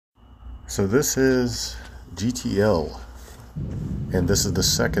So this is GTL, and this is the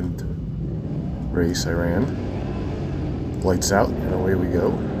second race I ran. Lights out, and away we go.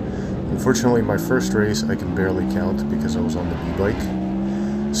 Unfortunately, my first race I can barely count because I was on the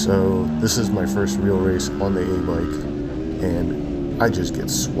B-bike. So this is my first real race on the A-bike, and I just get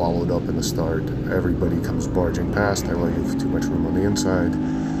swallowed up in the start. Everybody comes barging past. I leave too much room on the inside,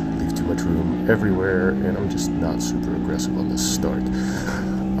 leave too much room everywhere, and I'm just not super aggressive on this start.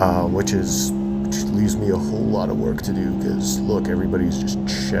 Which leaves me a whole lot of work to do, because look, everybody's just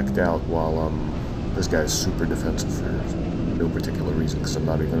checked out while this guy's super defensive for no particular reason, because I'm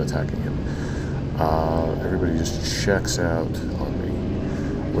not even attacking him. Everybody just checks out on me,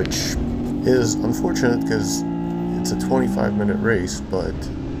 which is unfortunate because it's a 25-minute race, but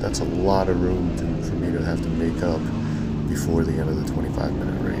that's a lot of room for me to have to make up before the end of the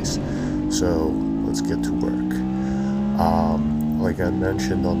 25-minute race. So let's get to work. Like I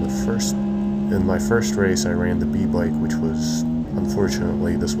mentioned in my first race, I ran the B-bike, which was,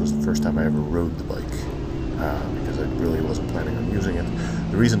 unfortunately, this was the first time I ever rode the bike, because I really wasn't planning on using it.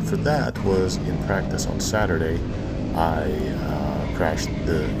 The reason for that was in practice on Saturday, I crashed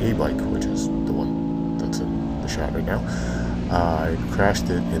the A-bike, which is the one that's in the shot right now. I crashed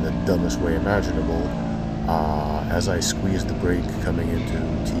it in the dumbest way imaginable. As I squeezed the brake coming into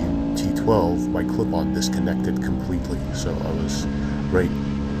T12, my clip-on disconnected completely, so I was right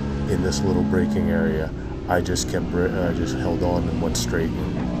in this little braking area. I just kept, just held on and went straight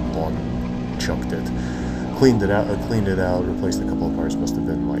and long chunked it. Cleaned it out, replaced a couple of parts. Must have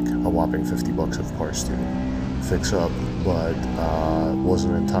been like a whopping $50 of parts to fix up, but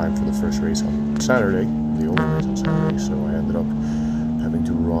wasn't in time for the first race on Saturday, the only race on Saturday, so I ended up having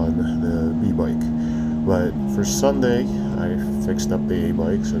to run the B-bike. But for Sunday, I fixed up the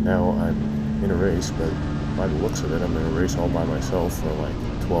A-bike, so now I'm in a race, but by the looks of it, I'm in a race all by myself for like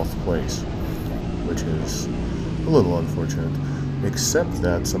 12th place, which is a little unfortunate, except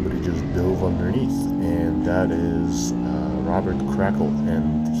that somebody just dove underneath, and that is Robert Crackle,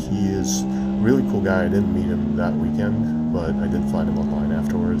 and he is a really cool guy. I didn't meet him that weekend, but I did find him online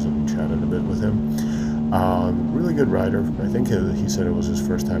afterwards and chatted a bit with him. Really good rider. I think he said it was his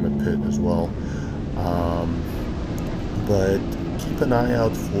first time at pit as well. But keep an eye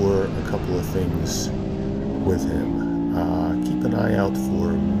out for a couple of things with him. Keep an eye out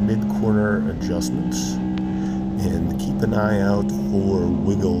for mid-corner adjustments, and keep an eye out for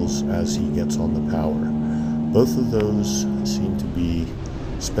wiggles as he gets on the power. Both of those seem to be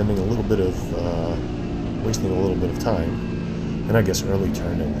spending a little bit of, wasting a little bit of time, and I guess early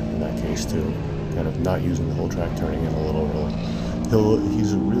turning in that case too, kind of not using the whole track, turning in a little early.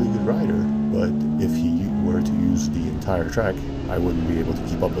 He's a really good rider, but if he were to use the entire track, I wouldn't be able to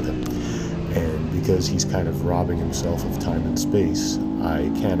keep up with him. And because he's kind of robbing himself of time and space, I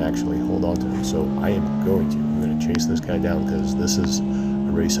can't actually hold on to him. So I'm going to chase this guy down, because this is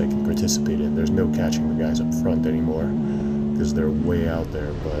a race I can participate in. There's no catching the guys up front anymore, because they're way out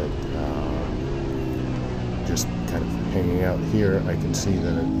there, but just kind of hanging out here, I can see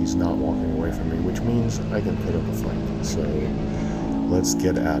that he's not walking away from me, which means I can put up a fight. So let's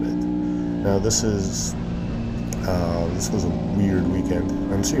get at it. Now this was a weird weekend.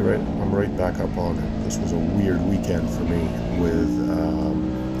 I'm right back up on it. This was a weird weekend for me with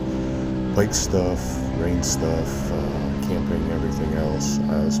bike stuff, rain stuff, camping, everything else.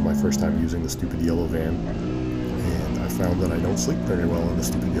 It was my first time using the stupid yellow van, and I found that I don't sleep very well in the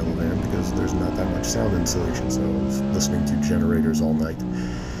stupid yellow van because there's not that much sound insulation, so I was listening to generators all night.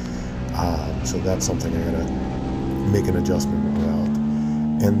 So that's something I gotta make an adjustment about.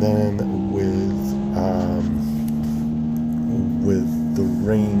 And then with the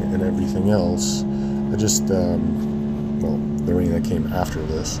rain and everything else, I just, the rain that came after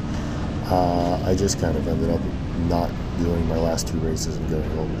this, I just kind of ended up not doing my last two races and going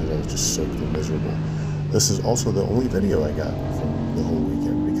home because I was just soaked and miserable. This is also the only video I got from the whole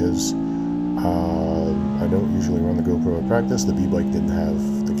weekend, because I don't usually run the GoPro at practice. The B-bike didn't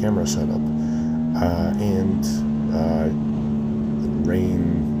have the camera set up, and the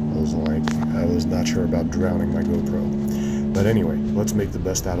rain, I was not sure about drowning my GoPro. But anyway, let's make the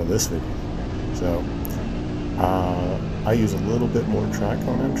best out of this video. So, I use a little bit more track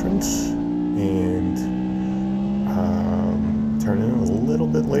on entrance, and turn in a little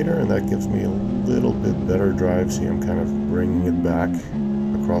bit later, and that gives me a little bit better drive. See, I'm kind of bringing it back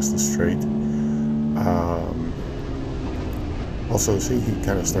across the straight. Also, see, he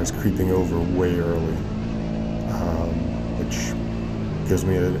kind of starts creeping over way early, which gives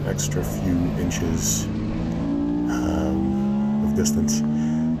me an extra few inches of distance.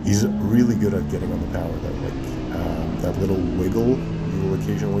 He's really good at getting on the power, though. Like, that little wiggle you will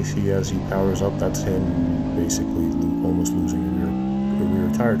occasionally see as he powers up, that's him basically almost losing rear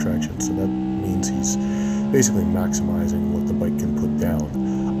tire traction. So that means he's basically maximizing what the bike can put down.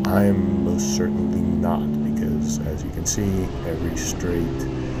 I'm most certainly not, because as you can see, every straight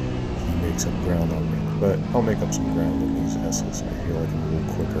he makes up ground on me. But I'll make up some ground in these S's. I feel like I'm a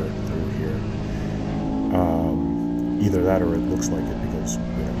little quicker through here. Either that or it looks like it, because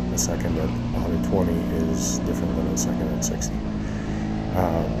a second at 120 is different than a second at 60,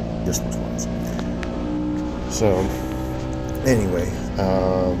 distance-wise. So, anyway,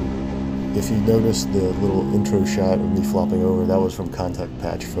 if you notice the little intro shot of me flopping over, that was from Contact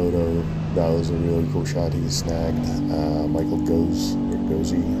Patch Photo. That was a really cool shot he snagged. Michael Gozy,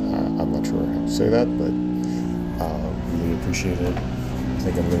 I'm not sure how to say that, but really appreciate it. I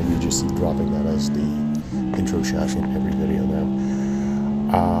think I'm going to be just dropping that as the intro shot in every video now.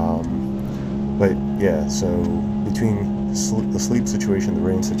 But yeah, so between the sleep situation, the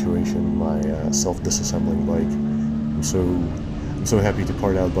rain situation, my self-disassembling bike, I'm so happy to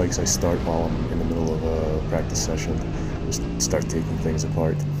part out bikes I start while I'm in the middle of a practice session, just start taking things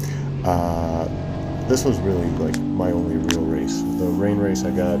apart. This was really like my only real race. The rain race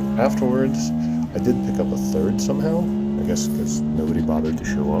I got afterwards, I did pick up a third somehow, I guess because nobody bothered to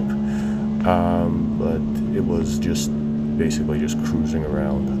show up. But it was just basically just cruising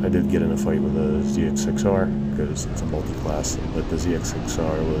around. I did get in a fight with a ZX6R because it's a multi-class, but the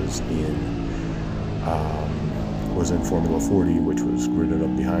ZX6R was in Formula 40, which was gridded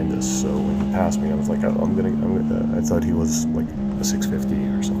up behind us. So when he passed me, I was like, oh, I thought he was like a 650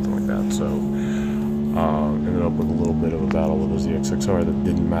 or something like that. So ended up with a little bit of a battle with a ZX6R that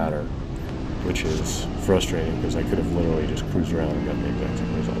didn't matter, which is frustrating because I could have literally just cruised around and gotten the exact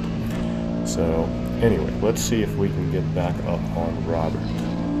same result. So anyway, let's see if we can get back up on Robert.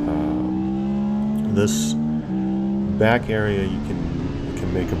 This back area you can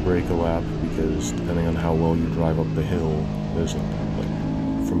make a break a lap, because depending on how well you drive up the hill, there's like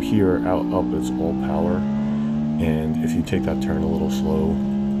from here out up it's all power, and if you take that turn a little slow,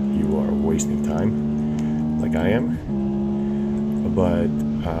 you are wasting time, like I am. But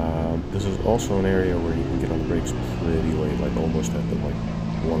this is also an area where you can get on the brakes pretty late, like almost at the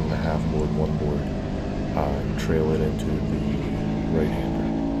 1.5 board, 1 board, and trail it into the right-hander.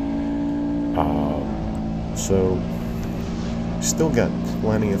 So still got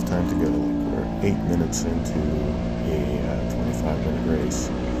plenty of time to go. Like we're 8 minutes into a 25-minute race,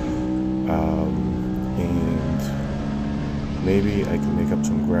 and maybe I can make up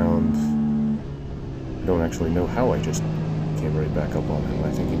some ground. I don't actually know how I just came right back up on him.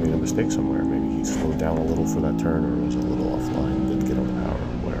 I think he made a mistake somewhere. Maybe he slowed down a little for that turn, or was a little offline, didn't get on the power,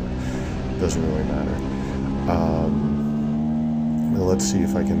 whatever. Doesn't really matter. Let's see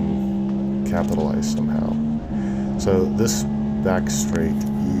if I can capitalize somehow. So this back straight,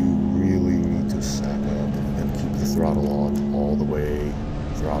 you really need to sack up and keep the throttle on all the way.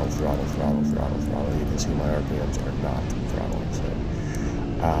 Throttle. You can see my RPMs are not throttling. So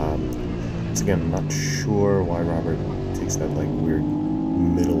once again, I'm not sure why Robert takes that like weird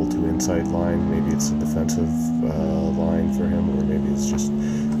middle to inside line. Maybe it's a defensive line for him, or maybe it's just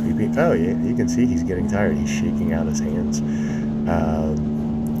creepy. Oh yeah, you can see he's getting tired. He's shaking out his hands.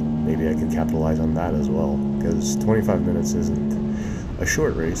 Maybe I can capitalize on that as well, because 25 minutes isn't a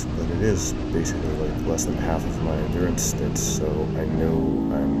short race, but it is basically like less than half of my endurance stints, so I know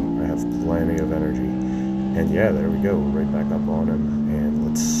I have plenty of energy. And yeah, there we go, right back up on him, and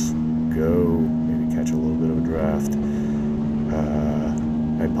let's go. Maybe catch a little bit of a draft.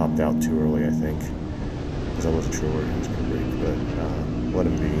 I popped out too early, I think, because I wasn't sure where he was going to brake, but let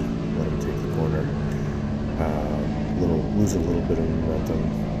him be, let him take the corner. Lose a little bit of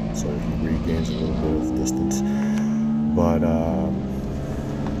momentum, so he regains a little bit of distance. But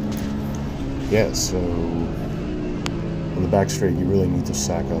yeah, so on the back straight, you really need to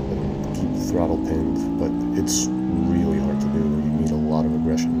sack up and keep the throttle pinned, but it's really hard to do. You need a lot of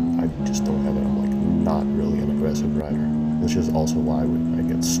aggression. I just don't have it. I'm like not really an aggressive rider, which is also why I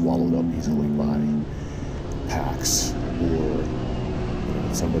get swallowed up easily by packs, or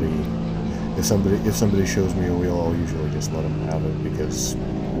if somebody shows me a wheel, I'll usually just let them have it, because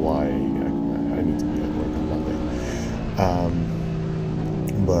why? I need to be at work on Monday.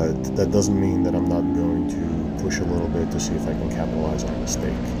 But that doesn't mean that I'm not going to push a little bit to see if I can capitalize on a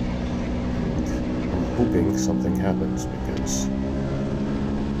mistake. And I'm hoping something happens, because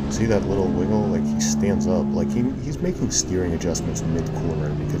see that little wiggle? Like he stands up, like he's making steering adjustments mid-corner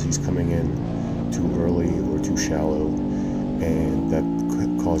because he's coming in too early or too shallow, and that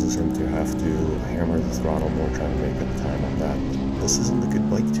causes him to have to hammer the throttle more, trying to make up time on that. This isn't a good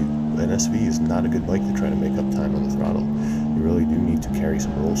bike to. An SV is not a good bike to try to make up time on the throttle. You're you really do need to carry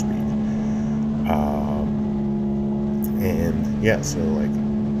some roll speed. And yeah, so like,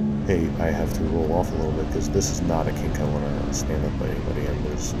 hey, I have to roll off a little bit because this is not a kink I want to stand up by anybody, and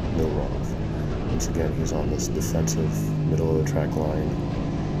there's no runoff. Once again, he's on this defensive middle of the track line.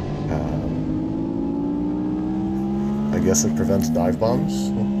 I guess it prevents dive bombs,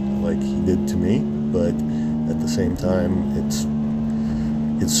 like he did to me, but at the same time, it's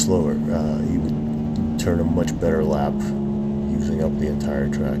slower. He would turn a much better lap using up the entire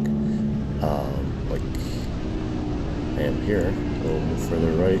track. Like I am here, a little bit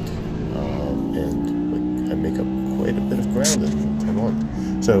further right, and like I make up quite a bit of ground in turn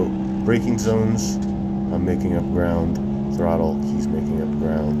 1. So braking zones, I'm making up ground. Throttle, he's making up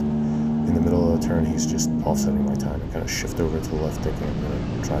ground. In the middle of the turn, he's just offsetting my time. I kind of shift over to the left, thinking I'm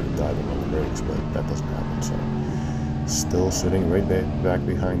going to try to dive him on the brakes, but that doesn't happen. So still sitting right back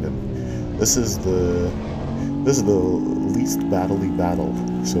behind him. This is the least battle-y battle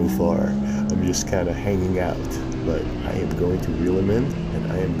so far. I'm just kind of hanging out, but I am going to reel him in,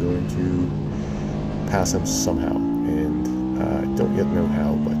 and I am going to pass him somehow. And I don't yet know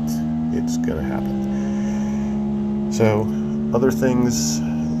how, but it's gonna happen. So, other things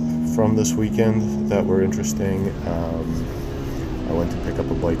from this weekend that were interesting. I went to pick up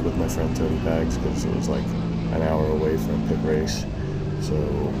a bike with my friend Tony Bags because it was like an hour away from pit race. So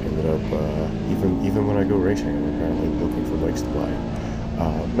ended up, even when I go racing, I'm apparently looking for bikes to buy.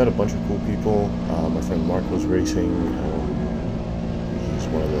 Met a bunch of cool people. My friend Mark was racing. He's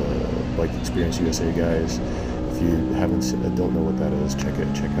one of the Bike Experience USA guys. If you don't know what that is, check out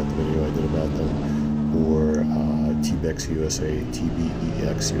the video I did about them. Or TBEX USA,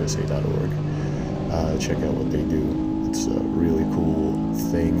 tbexusa.org. Check out what they do. It's a really cool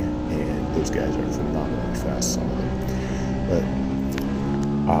thing, and those guys are phenomenally fast, some of them.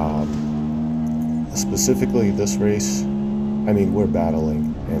 But specifically this race, I mean, we're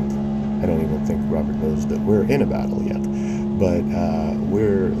battling, and I don't even think Robert knows that we're in a battle yet, but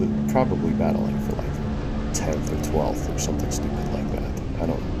we're probably battling for like 10th or 12th or something stupid like that. I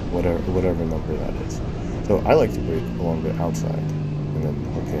don't know, whatever number that is. So I like to brake along the outside and then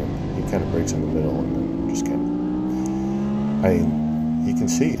hook in. He kind of brakes in the middle and then just kind of, I mean, you can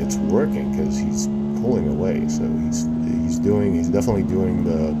see it's working because he's pulling away, so he's definitely doing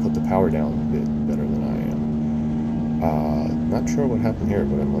the put the power down a bit better than I am. Not sure what happened here,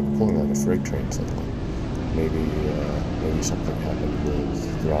 but I'm like pulling like a freight train suddenly. Maybe something happened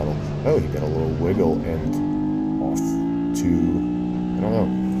with throttle. Oh, he got a little wiggle and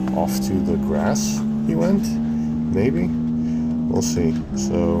off to the grass he went. Maybe, we'll see.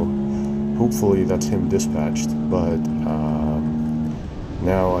 So hopefully that's him dispatched. But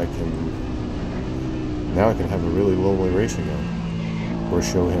now I can have a really lonely race again, or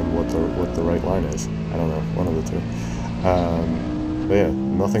show him what the right line is. I don't know, one of the two. But yeah,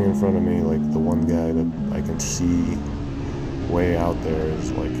 nothing in front of me. Like the one guy that I can see way out there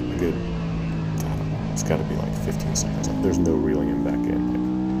is like a good, I don't know, it's got to be like 15 seconds up. There's no reeling him back in.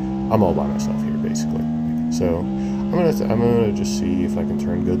 I'm all by myself here basically. So I'm gonna just see if I can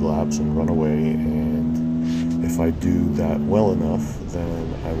turn good laps and run away, and if I do that well enough,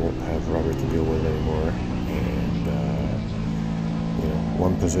 then I won't have Robert to deal with anymore, and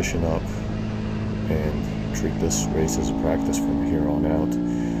one position up, and treat this race as a practice from here on out,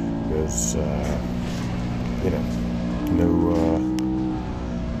 because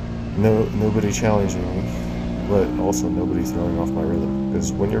nobody challenging me, but also nobody throwing off my rhythm,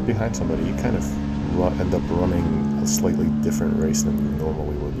 because when you're behind somebody, you kind of end up running a slightly different race than you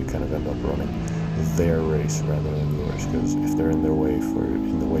normally would. You kind of end up running their race rather than yours, because if they're in the way for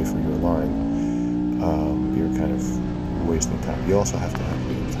your line, you're kind of wasting time. You also have to have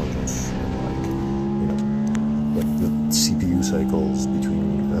the intelligence and like the CPU cycles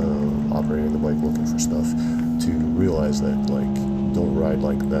between operating the bike, looking for stuff, to realize that like don't ride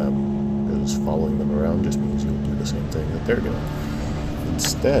like them, because following them around just means you'll do the same thing that they're doing.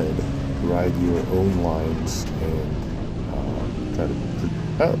 Instead, ride your own lines and try to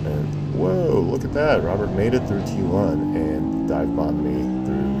and whoa, look at that, Robert made it through T1 and dive bombed me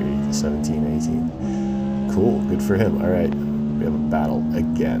through 17-18. Cool, good for him. Alright, we have a battle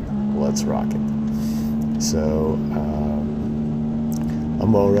again. Let's rock it. So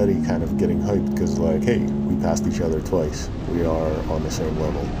I'm already kind of getting hyped, because like, hey, we passed each other twice. We are on the same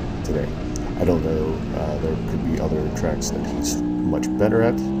level today. I don't know, there could be other tracks that he's much better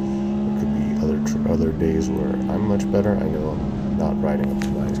at. There could be other days where I'm much better. I know I'm not riding up to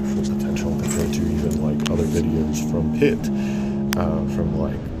my full potential compared to even like other videos from Pit, from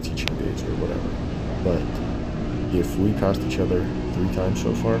like teaching days or whatever. But if we passed each other 3 times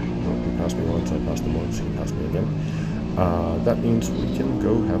so far, well, he passed me once, I passed him once, he passed me again. that means we can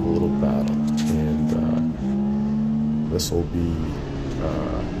go have a little battle, and this will be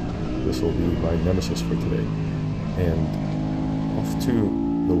my nemesis for today. And off to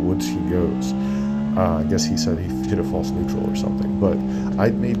the woods he goes. I guess he said he hit a false neutral or something, but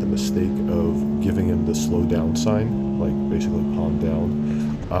I'd made the mistake of giving him the slow down sign, like basically palm down.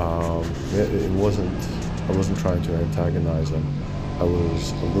 It wasn't. I wasn't trying to antagonize him. I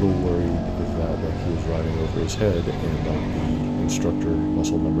was a little worried that he was riding over his head, and the instructor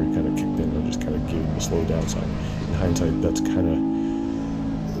muscle memory kind of kicked in and just kind of gave him the slow down sign. In hindsight, that's kind of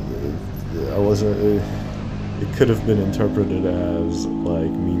I wasn't. It could have been interpreted as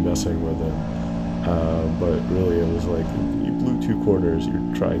like me messing with him, but really it was like, you blew 2 corners.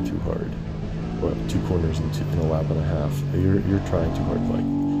 You're trying too hard. Well, 2 corners in a lap and a half. You're trying too hard. Like,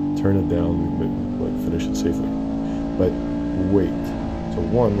 turn it down, like finish it safely. But wait. So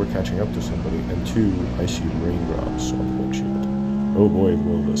 1, we're catching up to somebody, and 2, I see raindrops on the windshield. Oh boy,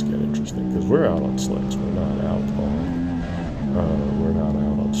 will this get interesting, because we're out on slicks. We're not out on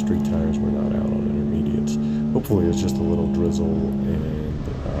street tires. We're not out on intermediates. Hopefully it's just a little drizzle and it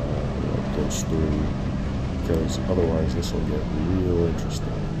goes through, because otherwise this will get real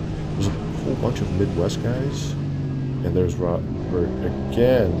interesting. There's a whole bunch of Midwest guys, and there's Robert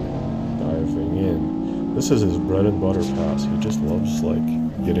again diving in. This is his bread and butter pass. He just loves like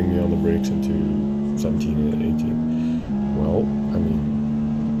getting me on the brakes into 17 and 18. Well, I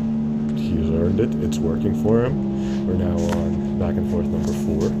mean, he's earned it. It's working for him. We're now on back and forth number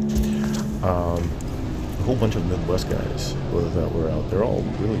 4. A whole bunch of Midwest guys that were out. They're all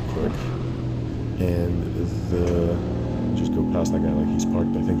really quick, and just go past that guy like he's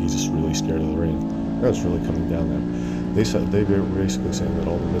parked. I think he's just really scared of the rain. No, it's really coming down now. They were basically saying that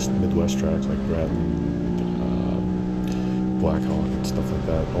all the Midwest tracks like Grattan, Blackhawk, and stuff like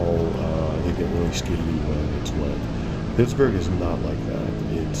that, they get really skaty when it's wet. Pittsburgh is not like that.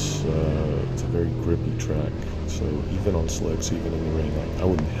 It's a very grippy track. So even on slicks, even in the rain, like I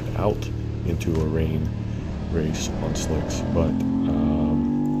wouldn't head out into a rain race on slicks, but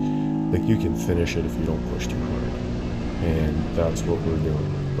like you can finish it if you don't push too hard, and that's what we're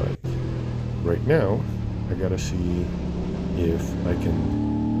doing. But right now, I gotta see if I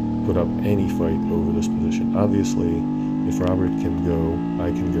can put up any fight over this position. Obviously, if Robert can go,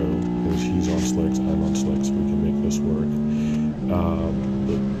 I can go, because he's on slicks, I'm on slicks, we can make this work.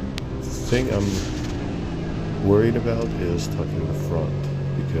 The thing I'm worried about is tucking the front,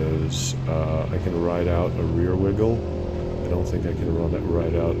 because I can ride out a rear wiggle. I don't think I can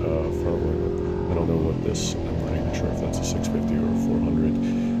ride out a front wiggle. I don't know what this, I'm not even sure if that's a 650 or a 400.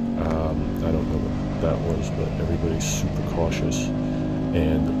 I don't know what that was, but everybody's super cautious,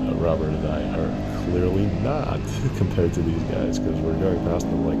 and Robert and I are clearly not compared to these guys, because we're going past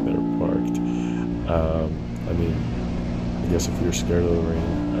them like they're parked. I mean, I guess if you're scared of the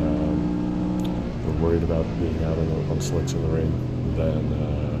rain, or worried about being out on slicks in the rain, then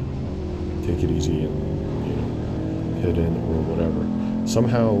take it easy and hit in or whatever.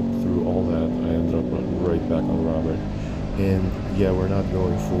 Somehow through all that, I ended up right back on Robert. And yeah, we're not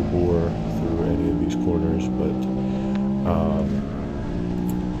going full bore through any of these corners, but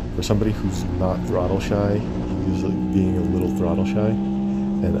for somebody who's not throttle shy, he's being a little throttle shy,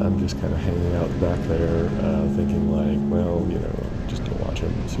 and I'm just kind of hanging out back there, thinking like, well, just to watch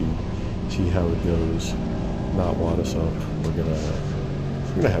him and see how it goes, not wad us up. We're gonna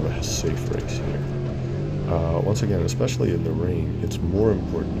have a safe race here. Once again, especially in the rain, it's more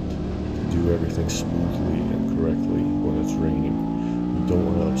important to do everything smoothly and correctly when it's raining. You don't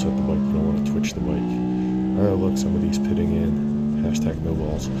want to upset the bike. You don't want to twitch the bike. Look, somebody's pitting in. Hashtag no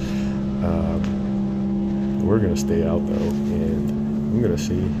balls. We're going to stay out though, and I'm going to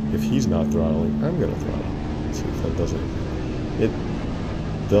see if he's not throttling. I'm going to throttle. See if that doesn't. It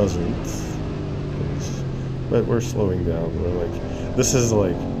doesn't. But we're slowing down. We're like, this is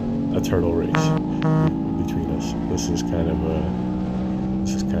like a turtle race between us. This is kind of a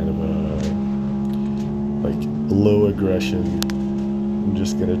like low aggression. I'm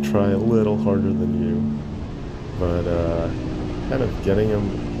just gonna try a little harder than you, but kind of getting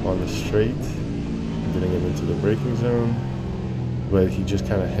him on the straight, getting him into the braking zone, but he just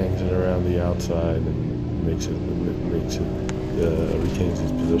kind of hangs it around the outside and retains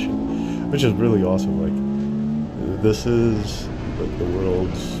his position, which is really awesome. Like, this is like the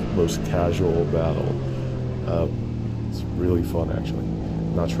world's most casual battle. It's really fun, actually.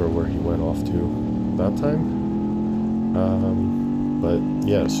 Not sure where he went off to that time. But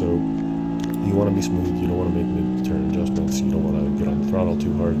yeah, so you want to be smooth. You don't want to make mid-turn adjustments. You don't want to get on the throttle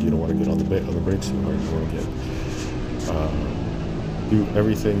too hard. You don't want to get on the brakes too hard. You want to get do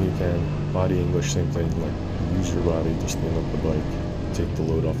everything you can. Body English, same thing. Like, use your body to stand up the bike, take the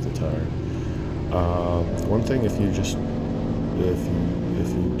load off the tire. One thing, if you just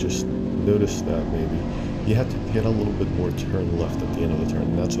notice that maybe you had to get a little bit more turn left at the end of the turn,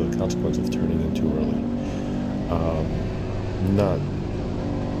 and that's a consequence of turning in too early. Not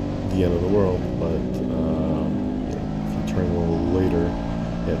the end of the world, but if you turn a little later,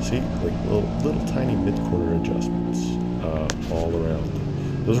 yeah, see, like little tiny mid-quarter adjustments all around.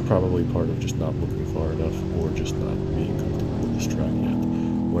 Those are probably part of just not looking far enough, or just not being comfortable with this track yet.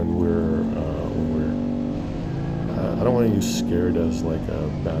 When we're I don't want to use scared as like a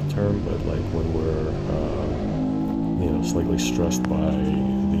bad term, but like when we're slightly stressed by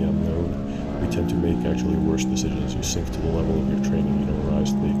the unknown, we tend to make actually worse decisions. You sink to the level of your training, you don't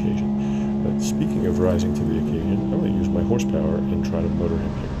rise to the occasion. But speaking of rising to the occasion, I'm going to use my horsepower and try to motor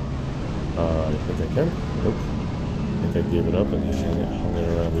him here. I think I can. Nope. I think I gave it up and he's hung it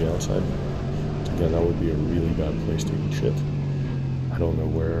around the outside. So again, that would be a really bad place to eat shit. I don't know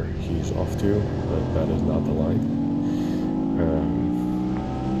where he's off to, but that is not the line.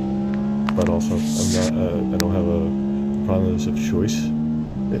 But also, I don't have a prominence of choice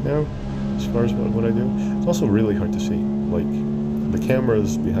right now as far as what I do. It's also really hard to see. Like, the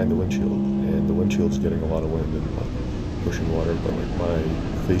camera's behind the windshield, and the windshield's getting a lot of wind and like pushing water, but like my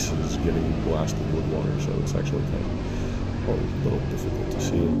face is getting blasted with water, so it's actually kind of a little difficult to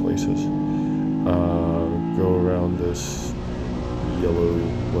see in places. Go around this yellow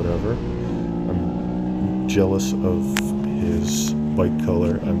whatever. I'm jealous of his bike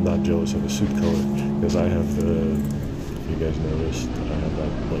color. I'm not jealous of his suit color, because I have if you guys noticed, I have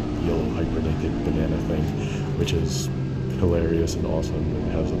that like yellow hyper naked banana thing, which is hilarious and awesome, and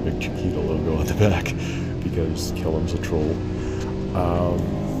it has a big Chiquita logo on the back because Killam's a troll.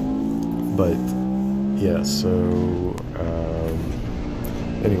 But yeah, so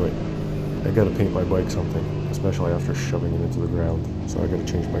anyway, I gotta paint my bike something, especially after shoving it into the ground, so I gotta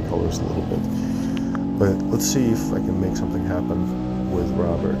change my colors a little bit. But let's see if I can make something happen with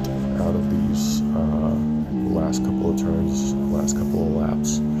Robert out of these last couple of turns, last couple of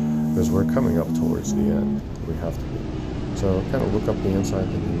laps, because we're coming up towards the end. We have to be. So kind of look up the inside,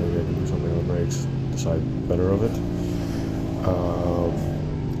 thinking maybe I can do something on the brakes, decide better of it.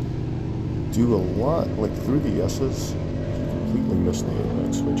 Do a lot, like through the S's, completely missed the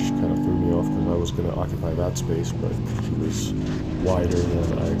apex, which kind of threw me off because I was going to occupy that space, but it was wider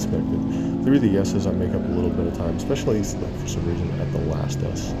than I expected. Through the S's, I make up a little bit of time, especially like for some reason at the last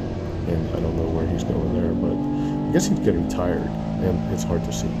S, and I don't know where he's going there, but I guess he's getting tired, and it's hard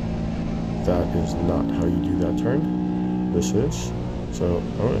to see. That is not how you do that turn. This is. So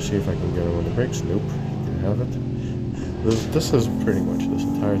I want to see if I can get him on the brakes. Nope, you can have it. This is pretty much, this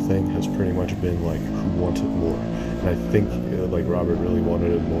entire thing has pretty much been like, who wants it more? And I think like Robert really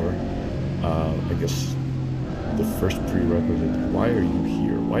wanted it more. I guess the first prerequisite, why are you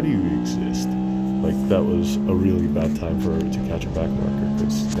here? Why do you exist? Like, that was a really bad time to catch a back marker,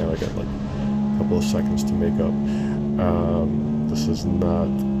 because now I got like a couple of seconds to make up. This is not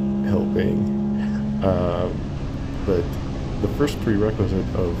helping. But the first prerequisite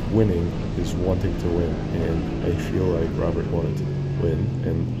of winning is wanting to win, and I feel like Robert wanted to win,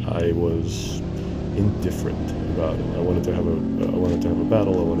 and I was indifferent about it. I wanted to have a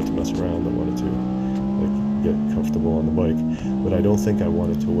battle. I wanted to mess around. I wanted to like get comfortable on the bike, but I don't think I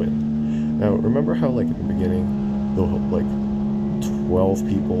wanted to win. Now, remember how like at the beginning, like 12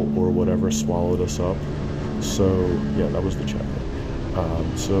 people or whatever swallowed us up? So yeah, that was the chapter.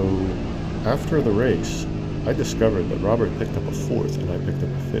 So after the race, I discovered that Robert picked up a 4th and I picked up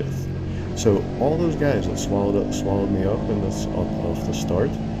a 5th. So all those guys that swallowed me up in this off the start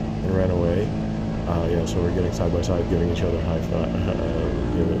and ran away. Yeah, so we're getting side by side, giving each other high five,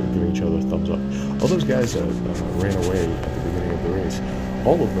 giving each other thumbs up. All those guys that ran away at the beginning of the race,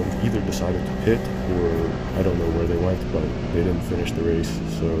 all of them either decided to pit, or I don't know where they went, but they didn't finish the race.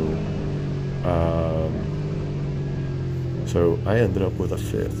 So I ended up with a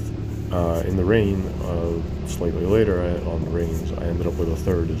 5th. In the rain, slightly later on the rains, I ended up with a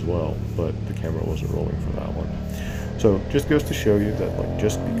 3rd as well, but the camera wasn't rolling for that one. So just goes to show you that like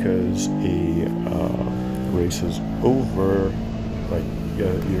just because a race is over, like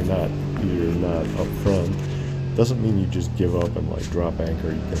you're not up front, doesn't mean you just give up and like drop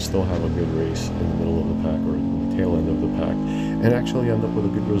anchor. You can still have a good race in the middle of the pack or in the tail end of the pack, and actually end up with a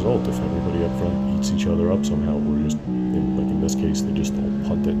good result if everybody up front eats each other up somehow, or just like in this case they just all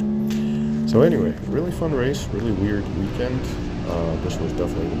punted. So anyway, really fun race, really weird weekend. This was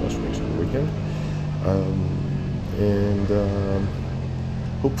definitely the best race of the weekend.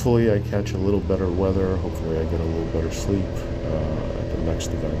 Hopefully I catch a little better weather, hopefully I get a little better sleep at the next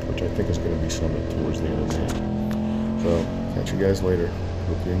event, which I think is going to be Summit towards the end of the game. So, catch you guys later.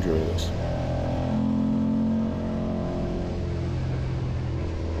 Hope you enjoy this.